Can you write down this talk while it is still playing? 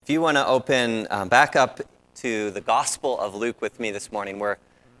you want to open back up to the Gospel of Luke with me this morning, we're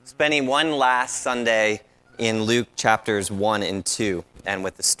spending one last Sunday in Luke chapters 1 and 2, and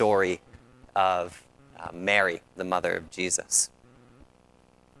with the story of Mary, the mother of Jesus.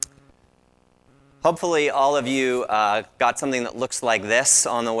 Hopefully all of you got something that looks like this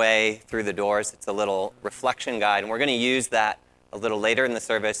on the way through the doors. It's a little reflection guide, and we're going to use that a little later in the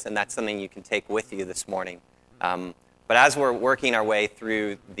service, and that's something you can take with you this morning. But as we're working our way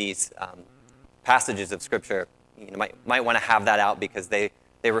through these passages of Scripture, you might want to have that out because they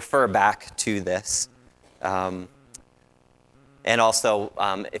refer back to this. And also,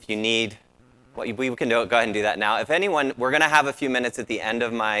 if you need, we can go ahead and do that now. If anyone, we're going to have a few minutes at the end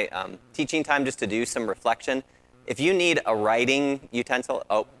of my teaching time just to do some reflection. If you need a writing utensil,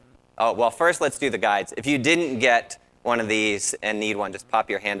 well, first let's do the guides. If you didn't get one of these and need one, just pop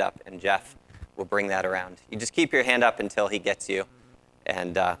your hand up and Jeff will bring that around. You just keep your hand up until he gets you,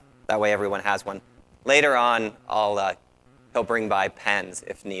 and that way everyone has one. Later on, he'll bring by pens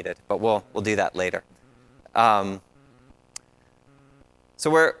if needed, but we'll do that later. So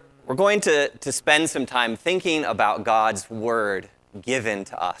we're going to spend some time thinking about God's word given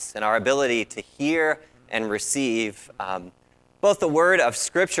to us and our ability to hear and receive both the word of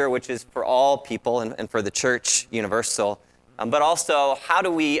Scripture, which is for all people and for the church universal, but also how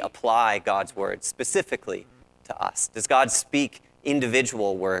do we apply God's word specifically to us? Does God speak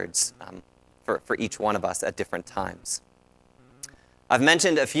individual words for each one of us at different times? I've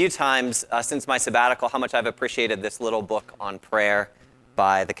mentioned a few times since my sabbatical how much I've appreciated this little book on prayer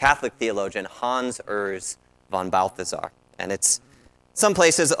by the Catholic theologian Hans Urs von Balthasar. And it's some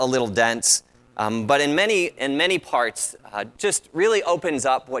places a little dense, but in many parts just really opens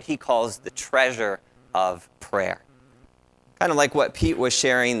up what he calls the treasure of prayer. Kind of like what Pete was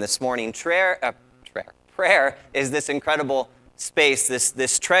sharing this morning. Prayer is this incredible space,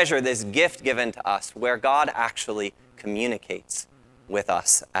 this treasure, this gift given to us where God actually communicates with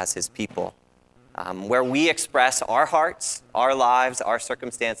us as his people, where we express our hearts, our lives, our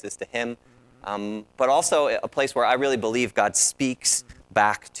circumstances to him, but also a place where I really believe God speaks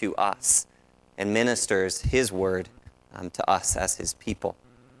back to us and ministers his word to us as his people.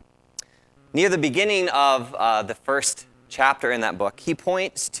 Near the beginning of the first chapter in that book, he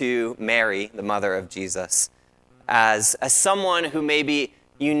points to Mary, the mother of Jesus, as someone who maybe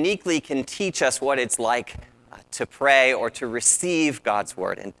uniquely can teach us what it's like to pray or to receive God's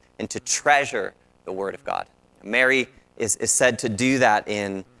word and to treasure the word of God. Mary is said to do that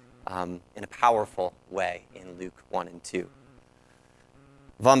in a powerful way in Luke 1 and 2.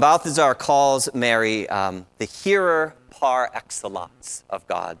 Von Balthasar calls Mary the hearer par excellence of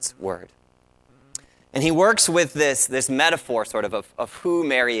God's word. And he works with this metaphor sort of who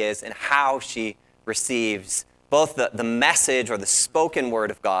Mary is and how she receives both the message or the spoken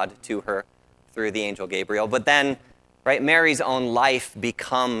word of God to her through the angel Gabriel, but then, right, Mary's own life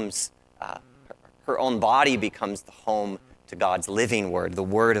becomes, her own body becomes the home to God's living word, the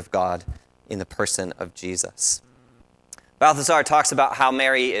word of God in the person of Jesus. Balthasar talks about how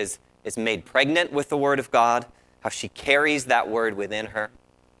Mary is made pregnant with the word of God, how she carries that word within her,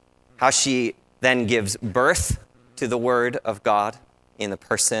 how she then gives birth to the word of God in the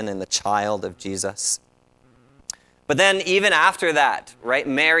person and the child of Jesus. But then even after that, right,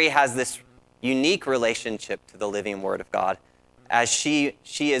 Mary has this unique relationship to the living word of God as she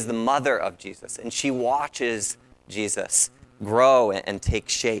is the mother of Jesus, and she watches Jesus grow and take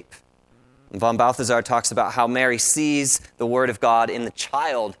shape. And von Balthasar talks about how Mary sees the word of God in the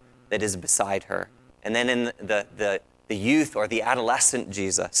child that is beside her, and then in the youth or the adolescent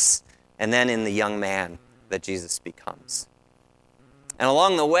Jesus, and then in the young man that Jesus becomes. And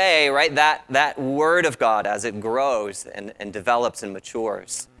along the way, right, that word of God, as it grows and develops and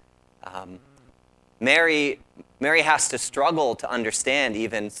matures, Mary has to struggle to understand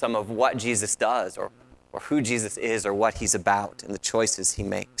even some of what Jesus does or who Jesus is or what he's about and the choices he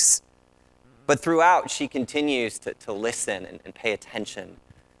makes. But throughout, she continues to listen and pay attention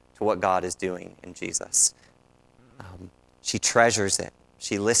to what God is doing in Jesus. She treasures it.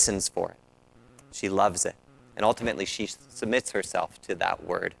 She listens for it. She loves it. And ultimately, she submits herself to that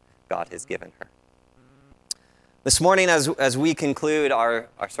word God has given her. This morning, as we conclude our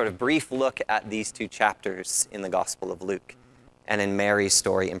sort of brief look at these two chapters in the Gospel of Luke, and in Mary's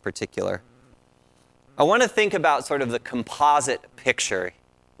story in particular, I want to think about sort of the composite picture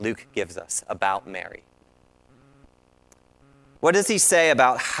Luke gives us about Mary. What does he say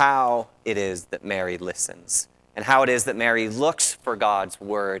about how it is that Mary listens, and how it is that Mary looks for God's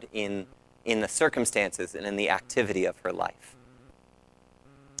word in the circumstances and in the activity of her life?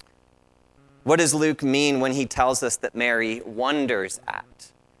 What does Luke mean when he tells us that Mary wonders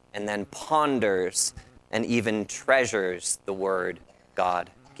at and then ponders and even treasures the word God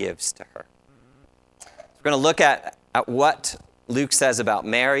gives to her. So we're going to look at what Luke says about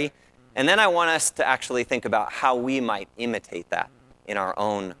Mary, and then I want us to actually think about how we might imitate that in our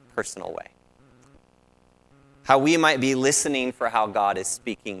own personal way. How we might be listening for how God is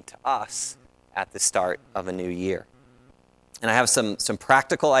speaking to us at the start of a new year. And I have some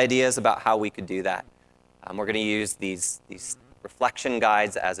practical ideas about how we could do that. We're going to use these reflection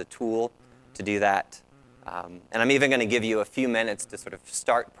guides as a tool to do that. And I'm even going to give you a few minutes to sort of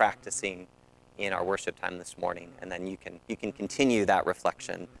start practicing in our worship time this morning, and then you can continue that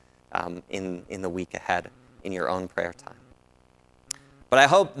reflection in the week ahead in your own prayer time. But I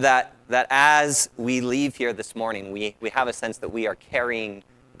hope that as we leave here this morning, we have a sense that we are carrying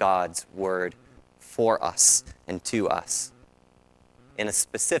God's word for us and to us in a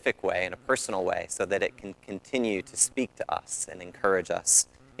specific way, in a personal way, so that it can continue to speak to us and encourage us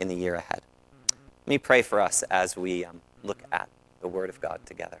in the year ahead. Let me pray for us as we look at the word of God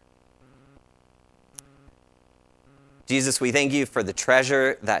together. Jesus, we thank you for the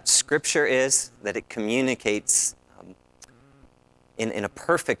treasure that Scripture is, that it communicates in a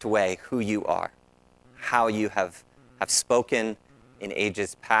perfect way who you are, how you have spoken in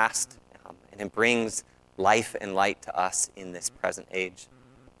ages past, and it brings life and light to us in this present age.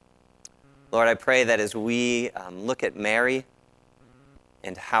 Lord, I pray that as we look at Mary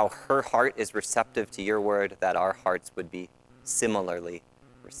and how her heart is receptive to your word, that our hearts would be similarly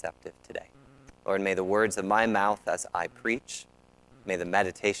receptive today. Lord, may the words of my mouth as I preach, may the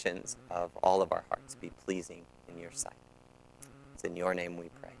meditations of all of our hearts be pleasing in your sight. It's in your name we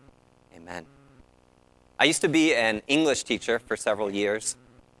pray. Amen. I used to be an English teacher for several years,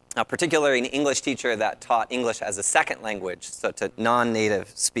 particularly an English teacher that taught English as a second language, so to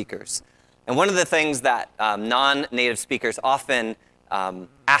non-native speakers. And one of the things that non-native speakers often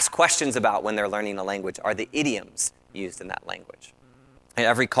ask questions about when they're learning a language are the idioms used in that language. And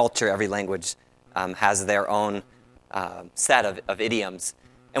every culture, every language has their own set of idioms.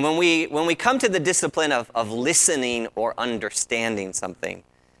 And when we come to the discipline of listening or understanding something,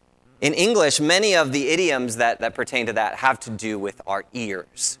 in English, many of the idioms that pertain to that have to do with our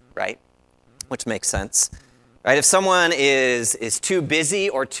ears, right? Which makes sense, right? If someone is too busy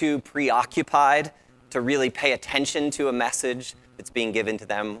or too preoccupied to really pay attention to a message that's being given to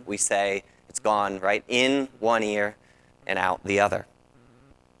them, we say it's gone right in one ear and out the other.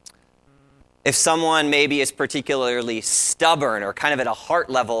 If someone maybe is particularly stubborn or kind of at a heart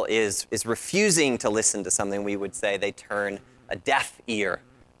level is refusing to listen to something, we would say they turn a deaf ear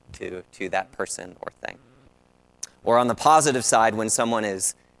to that person or thing. Or on the positive side, when someone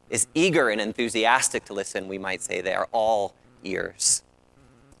is eager and enthusiastic to listen, we might say they are all ears.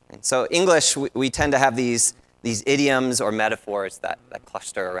 And so English, we tend to have these idioms or metaphors that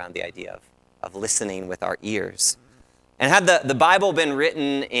cluster around the idea of listening with our ears. And had the Bible been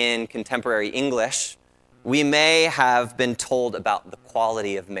written in contemporary English, we may have been told about the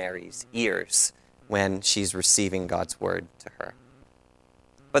quality of Mary's ears when she's receiving God's word to her.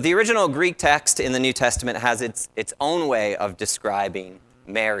 But the original Greek text in the New Testament has its own way of describing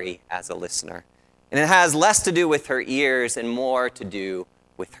Mary as a listener. And it has less to do with her ears and more to do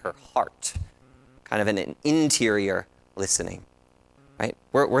with her heart, kind of an interior listening. Right?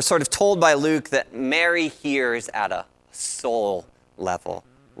 We're sort of told by Luke that Mary hears at a soul level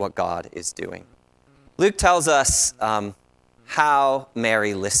what God is doing. Luke tells us how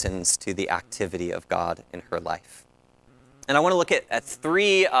Mary listens to the activity of God in her life. And I want to look at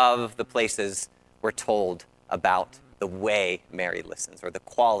three of the places we're told about the way Mary listens, or the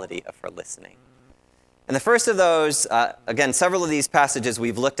quality of her listening. And the first of those, again, several of these passages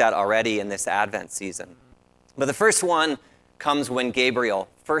we've looked at already in this Advent season. But the first one comes when Gabriel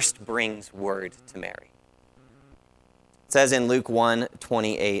first brings word to Mary. It says in Luke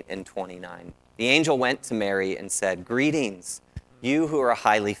 1:28 and 29, the angel went to Mary and said, "Greetings, you who are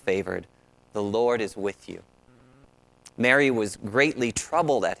highly favored. The Lord is with you." Mary was greatly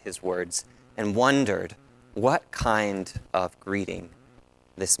troubled at his words and wondered what kind of greeting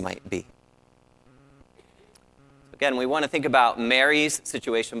this might be. Again, we want to think about Mary's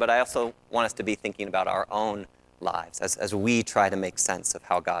situation, but I also want us to be thinking about our own lives as we try to make sense of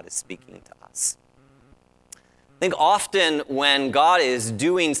how God is speaking to us. I think often when God is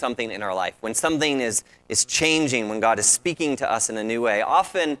doing something in our life, when something is changing, when God is speaking to us in a new way,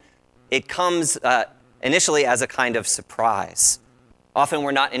 often it comes initially as a kind of surprise. Often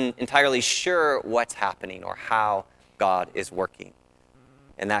we're not entirely sure what's happening or how God is working.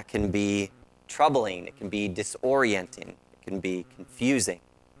 And that can be troubling, it can be disorienting, it can be confusing.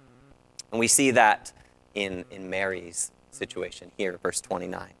 And we see that in Mary's situation here, verse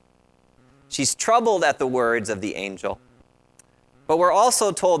 29. She's troubled at the words of the angel. But we're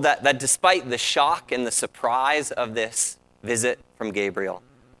also told that despite the shock and the surprise of this visit from Gabriel,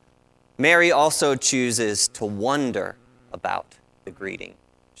 Mary also chooses to wonder about the greeting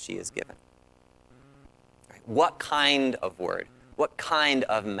she is given. What kind of word, what kind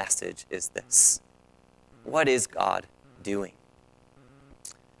of message is this? What is God doing?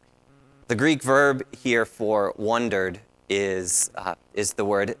 The Greek verb here for wondered is the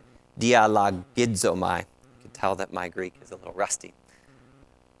word dialogizomai. You can tell that my Greek is a little rusty.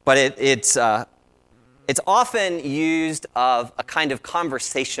 But it's often used of a kind of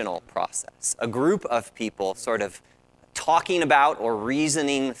conversational process, a group of people sort of talking about or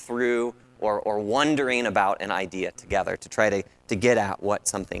reasoning through or wondering about an idea together to try to get at what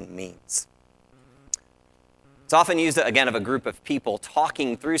something means. It's often used, again, of a group of people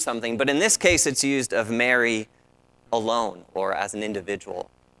talking through something, but in this case it's used of Mary alone or as an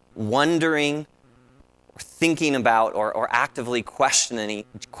individual, wondering or thinking about or actively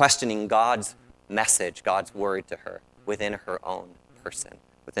questioning God's message, God's word to her within her own person,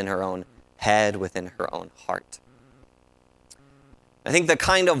 within her own head, within her own heart. I think the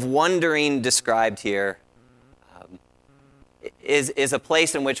kind of wondering described here is a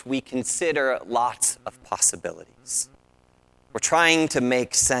place in which we consider lots of possibilities. We're trying to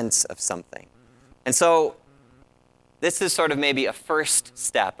make sense of something. And so this is sort of maybe a first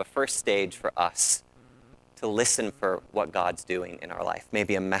step, a first stage for us to listen for what God's doing in our life,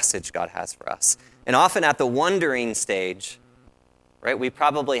 maybe a message God has for us. And often at the wondering stage, right, we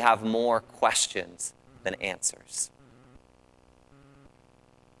probably have more questions than answers.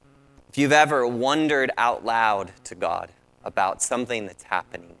 If you've ever wondered out loud to God about something that's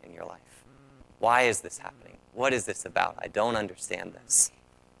happening in your life, why is this happening? What is this about? I don't understand this.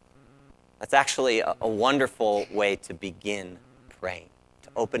 That's actually a wonderful way to begin praying, to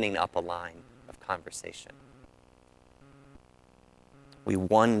opening up a line of conversation. We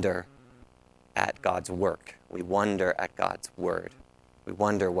wonder at God's work. We wonder at God's word. We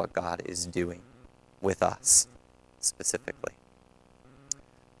wonder what God is doing with us specifically.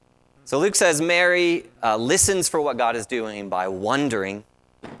 So Luke says Mary listens for what God is doing by wondering.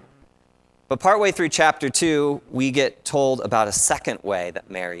 But partway through chapter 2, we get told about a second way that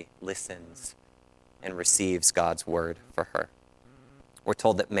Mary listens and receives God's word for her. We're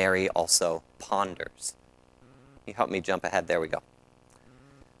told that Mary also ponders. Can you help me jump ahead? There we go.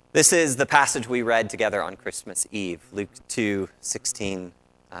 This is the passage we read together on Christmas Eve, Luke 2:16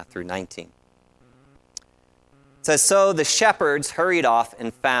 through 19. It says, "So the shepherds hurried off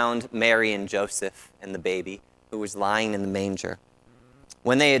and found Mary and Joseph and the baby who was lying in the manger.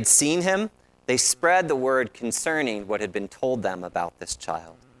 When they had seen him, they spread the word concerning what had been told them about this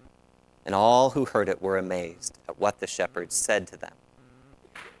child. And all who heard it were amazed at what the shepherds said to them.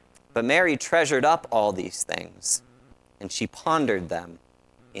 But Mary treasured up all these things, and she pondered them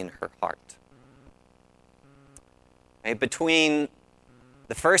in her heart." Right? Between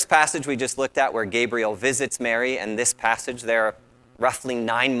the first passage we just looked at where Gabriel visits Mary and this passage, there are roughly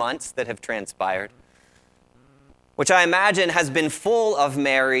 9 months that have transpired, which I imagine has been full of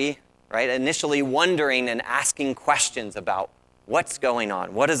Mary, right, initially wondering and asking questions about what's going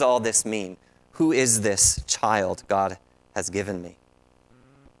on. What does all this mean? Who is this child God has given me?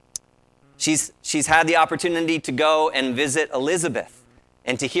 She's had the opportunity to go and visit Elizabeth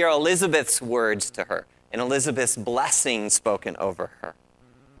and to hear Elizabeth's words to her and Elizabeth's blessing spoken over her.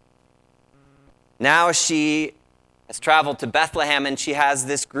 Now she has traveled to Bethlehem and she has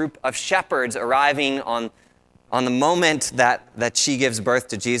this group of shepherds arriving on the moment that she gives birth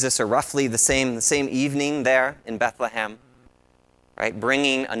to Jesus, or roughly the same evening there in Bethlehem, right,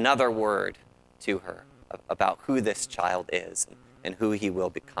 bringing another word to her about who this child is and who he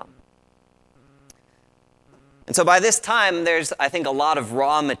will become. And so by this time, there's, I think, a lot of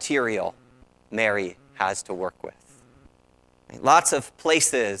raw material Mary has to work with. Lots of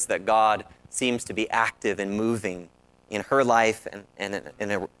places that God seems to be active and moving in her life and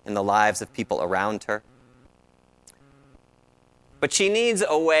in the lives of people around her. But she needs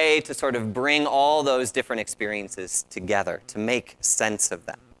a way to sort of bring all those different experiences together, to make sense of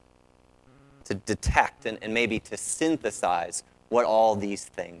them, to detect and maybe to synthesize what all these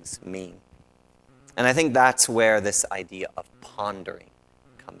things mean. And I think that's where this idea of pondering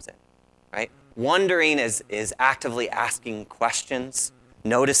comes in, right? Wondering is actively asking questions,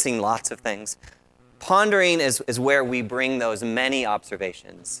 noticing lots of things. Pondering is where we bring those many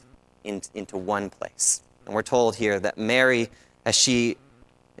observations into one place. And we're told here that Mary, as she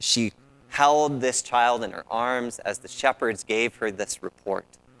held this child in her arms, as the shepherds gave her this report,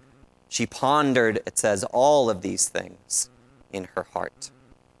 she pondered, it says, all of these things in her heart.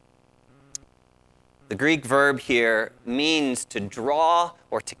 The Greek verb here means to draw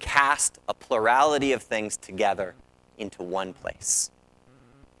or to cast a plurality of things together into one place.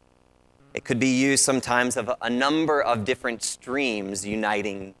 It could be used sometimes of a number of different streams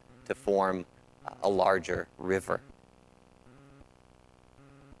uniting to form a larger river.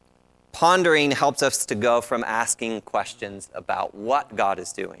 Pondering helps us to go from asking questions about what God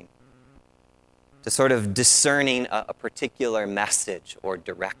is doing to sort of discerning a particular message or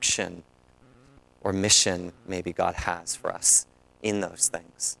direction or mission maybe God has for us in those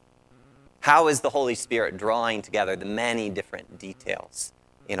things. How is the Holy Spirit drawing together the many different details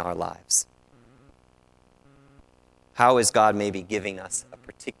in our lives? How is God maybe giving us a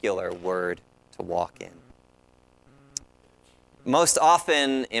particular word to walk in? Most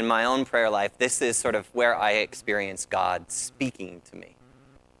often in my own prayer life, this is sort of where I experience God speaking to me.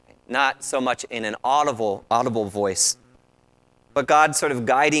 Not so much in an audible voice, but God sort of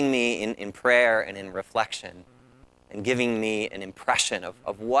guiding me in prayer and in reflection and giving me an impression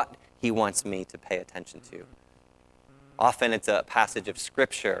of what he wants me to pay attention to. Often it's a passage of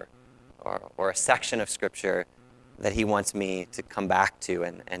Scripture or a section of Scripture that he wants me to come back to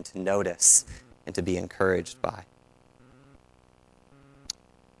and to notice and to be encouraged by.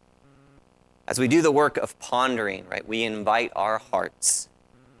 As we do the work of pondering, right, we invite our hearts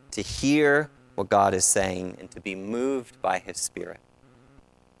to hear what God is saying and to be moved by his Spirit.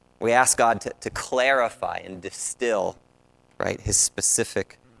 We ask God to clarify and distill, right, his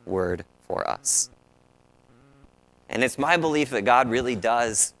specific word for us. And it's my belief that God really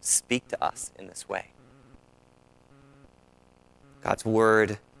does speak to us in this way. God's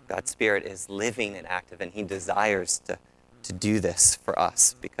word, God's Spirit is living and active, and he desires to do this for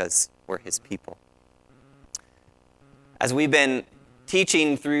us because we're his people. As we've been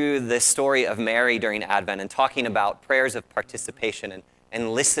teaching through the story of Mary during Advent and talking about prayers of participation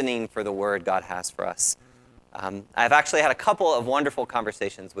and listening for the word God has for us, I've actually had a couple of wonderful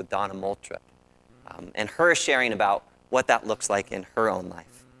conversations with Donna Moultrip and her sharing about what that looks like in her own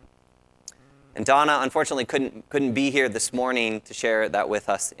life. And Donna, unfortunately, couldn't be here this morning to share that with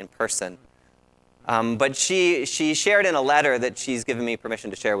us in person. But she shared in a letter that she's given me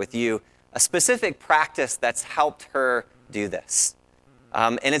permission to share with you a specific practice that's helped her do this.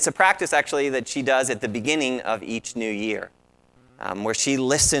 And it's a practice, actually, that she does at the beginning of each new year, where she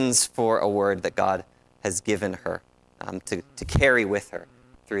listens for a word that God has given her to carry with her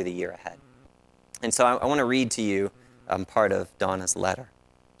through the year ahead. And so I want to read to you part of Donna's letter.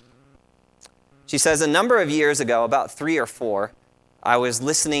 She says, a number of years ago, about 3 or 4, I was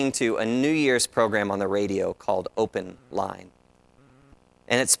listening to a New Year's program on the radio called Open Line.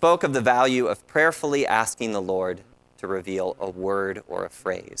 And it spoke of the value of prayerfully asking the Lord to reveal a word or a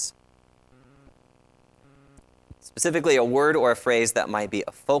phrase. Specifically, a word or a phrase that might be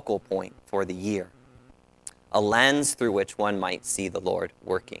a focal point for the year, a lens through which one might see the Lord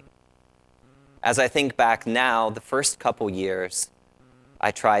working. As I think back now, the first couple years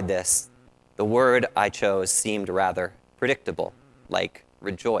I tried this, the word I chose seemed rather predictable, like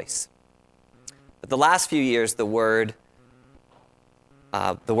rejoice. But the last few years, the word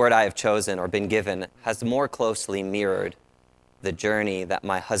I have chosen or been given has more closely mirrored the journey that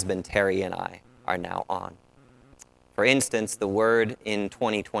my husband Terry and I are now on. For instance, the word in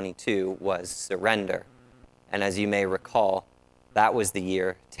 2022 was surrender. And as you may recall, that was the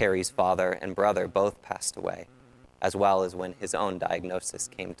year Terry's father and brother both passed away, as well as when his own diagnosis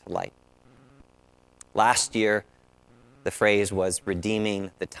came to light. Last year, the phrase was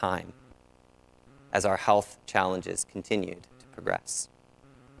redeeming the time as our health challenges continued to progress.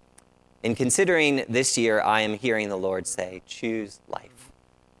 In considering this year, I am hearing the Lord say, choose life,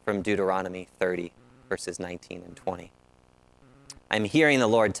 from Deuteronomy 30, verses 19 and 20. I'm hearing the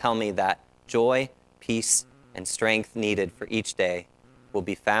Lord tell me that joy, peace, and strength needed for each day will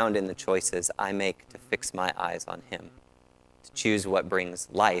be found in the choices I make to fix my eyes on him, to choose what brings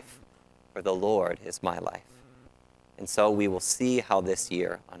life, for the Lord is my life. And so we will see how this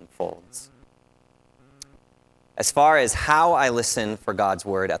year unfolds. As far as how I listen for God's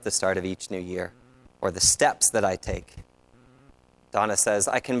word at the start of each new year, or the steps that I take, Donna says,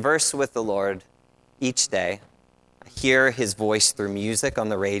 I converse with the Lord each day. I hear his voice through music on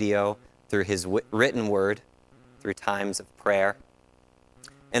the radio, through his written word, through times of prayer.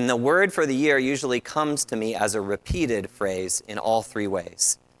 And the word for the year usually comes to me as a repeated phrase in all 3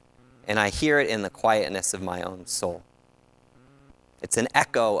 ways. And I hear it in the quietness of my own soul. It's an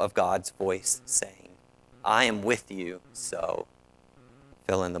echo of God's voice saying, I am with you, so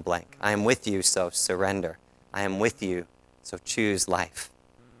fill in the blank. I am with you, so surrender. I am with you, so choose life.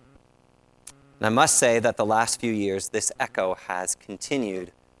 And I must say that the last few years, this echo has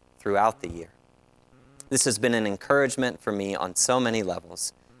continued throughout the year. This has been an encouragement for me on so many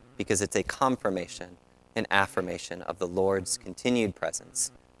levels because it's a confirmation and affirmation of the Lord's continued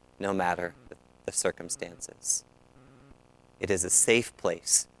presence, no matter the circumstances. It is a safe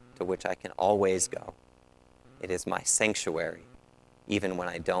place to which I can always go. It is my sanctuary, even when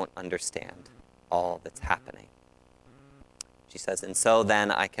I don't understand all that's happening. She says, and so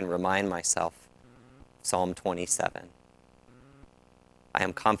then I can remind myself, Psalm 27. I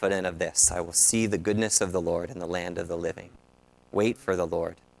am confident of this. I will see the goodness of the Lord in the land of the living. Wait for the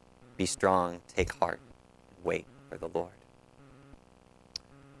Lord. Be strong, take heart, and wait for the Lord.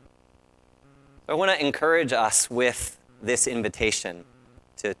 So I want to encourage us with this invitation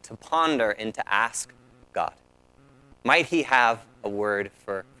to ponder and to ask God. Might he have a word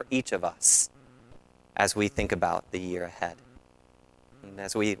for each of us as we think about the year ahead? And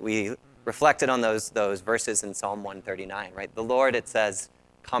as we reflected on those verses in Psalm 139, right? The Lord, it says,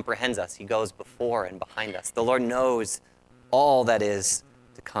 comprehends us. He goes before and behind us. The Lord knows all that is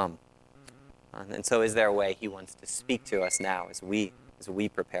to come. And so is there a way he wants to speak to us now as we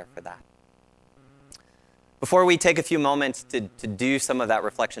prepare for that? Before we take a few moments to do some of that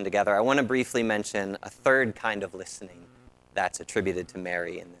reflection together, I want to briefly mention a third kind of listening that's attributed to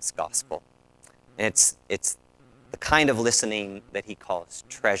Mary in this gospel. And it's the kind of listening that he calls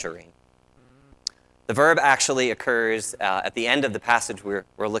treasuring. The verb actually occurs at the end of the passage we're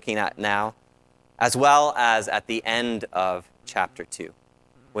looking at now, as well as at the end of chapter 2,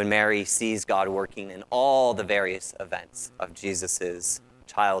 when Mary sees God working in all the various events of Jesus'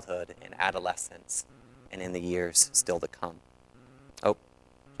 childhood and adolescence and in the years still to come. Oh,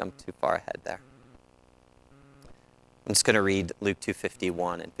 jumped too far ahead there. I'm just going to read Luke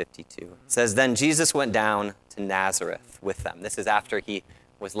 2:51 and 52. It says, then Jesus went down to Nazareth with them. This is after he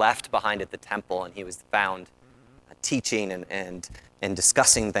was left behind at the temple and he was found teaching and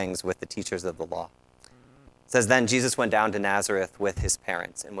discussing things with the teachers of the law. It says, then Jesus went down to Nazareth with his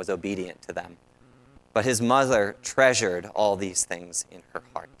parents and was obedient to them. But his mother treasured all these things in her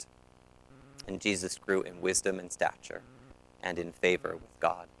heart. And Jesus grew in wisdom and stature and in favor with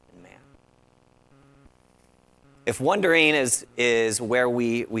God and man. If wondering is where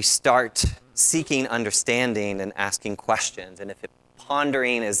we start seeking understanding and asking questions, and if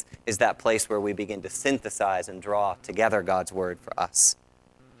pondering is that place where we begin to synthesize and draw together God's word for us,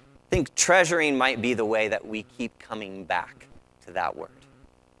 I think treasuring might be the way that we keep coming back to that word,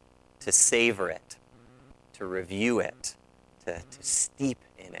 to savor it, to review it, to steep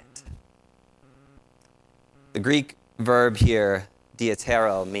in it. The Greek verb here,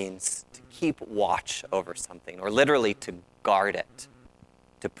 diatero, means to keep watch over something, or literally to guard it,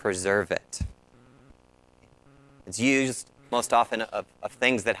 to preserve it. It's used most often of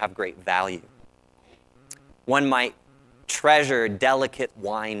things that have great value. One might treasure delicate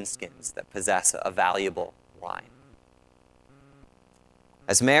wineskins that possess a valuable wine.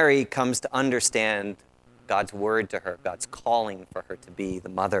 As Mary comes to understand God's word to her, God's calling for her to be the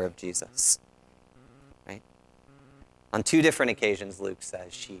mother of Jesus, right? On 2 different occasions, Luke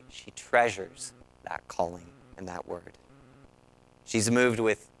says she treasures that calling and that word. She's moved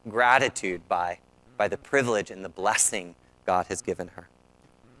with gratitude by the privilege and the blessing God has given her.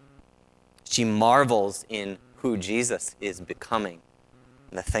 She marvels in who Jesus is becoming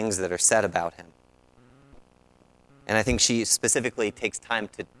and the things that are said about him. And I think she specifically takes time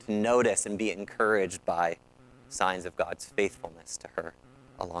to notice and be encouraged by signs of God's faithfulness to her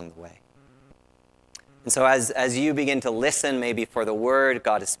along the way. And so as you begin to listen maybe for the word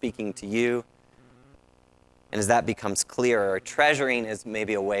God is speaking to you, and as that becomes clearer, treasuring is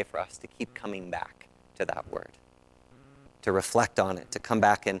maybe a way for us to keep coming back to that word, to reflect on it, to come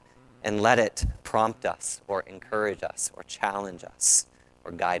back and let it prompt us or encourage us or challenge us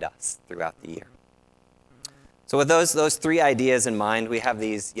or guide us throughout the year. So with those 3 ideas in mind, we have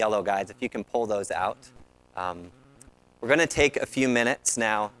these yellow guides. If you can pull those out. We're going to take a few minutes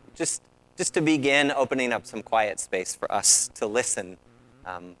now just to begin opening up some quiet space for us to listen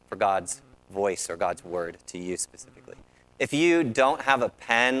for God's voice or God's word to you specifically. If you don't have a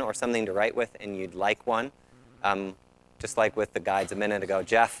pen or something to write with and you'd like one, just like with the guides a minute ago,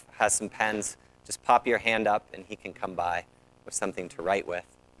 Jeff has some pens. Just pop your hand up and he can come by with something to write with.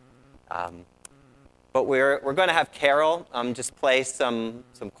 But we're going to have Carol just play some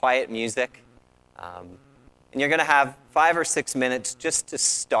quiet music. And you're going to have 5 or 6 minutes just to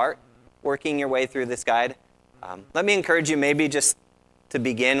start working your way through this guide. Let me encourage you maybe just to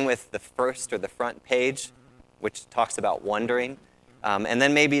begin with the first or the front page, which talks about wondering, and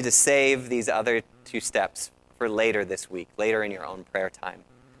then maybe to save these other 2 steps for later this week, later in your own prayer time.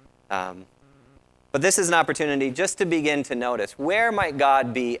 But this is an opportunity just to begin to notice, where might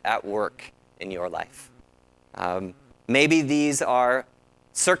God be at work in your life? Maybe these are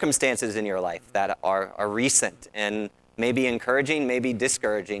circumstances in your life that are recent and maybe encouraging, maybe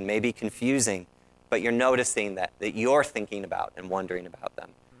discouraging, maybe confusing, but you're noticing that you're thinking about and wondering about them.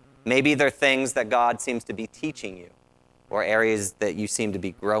 Maybe they're things that God seems to be teaching you, or areas that you seem to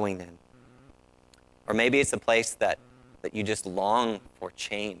be growing in. Or maybe it's a place that you just long for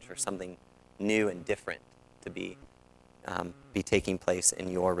change or something new and different to be taking place in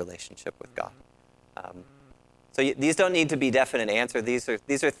your relationship with God. These don't need to be definite answers.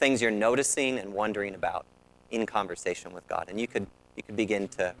 These are things you're noticing and wondering about in conversation with God. And you could begin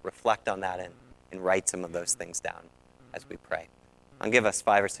to reflect on that and write some of those things down as we pray. I'll give us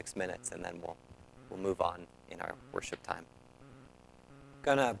 5 or 6 minutes, and then we'll move on in our worship time. I'm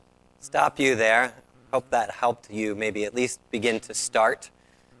going to stop you there. Hope that helped you maybe at least begin to start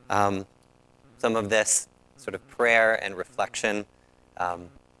some of this sort of prayer and reflection.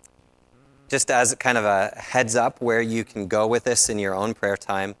 Just as kind of a heads up where you can go with this in your own prayer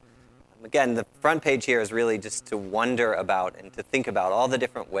time. Again, the front page here is really just to wonder about and to think about all the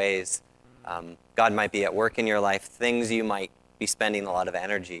different ways God might be at work in your life, things you might be spending a lot of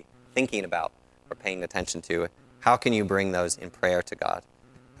energy thinking about or paying attention to. How can you bring those in prayer to God?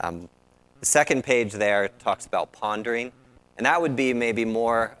 The second page there talks about pondering, and that would be maybe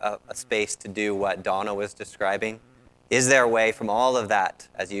more a space to do what Donna was describing. Is there a way from all of that,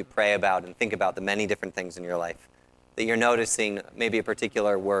 as you pray about and think about the many different things in your life, that you're noticing maybe a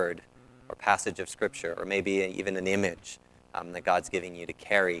particular word or passage of Scripture, or maybe even an image that God's giving you to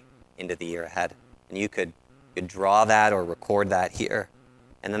carry into the year ahead? And you could draw that or record that here.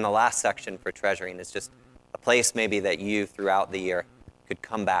 And then the last section for treasuring is just a place maybe that you, throughout the year, could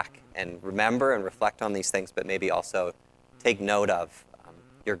come back and remember and reflect on these things, but maybe also take note of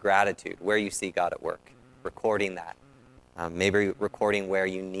your gratitude, where you see God at work, recording that. Maybe recording where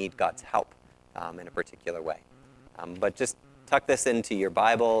you need God's help in a particular way. But just tuck this into your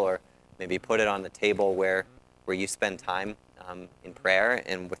Bible, or maybe put it on the table where you spend time in prayer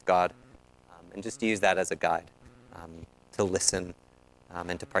and with God, and just use that as a guide to listen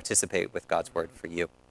and to participate with God's word for you.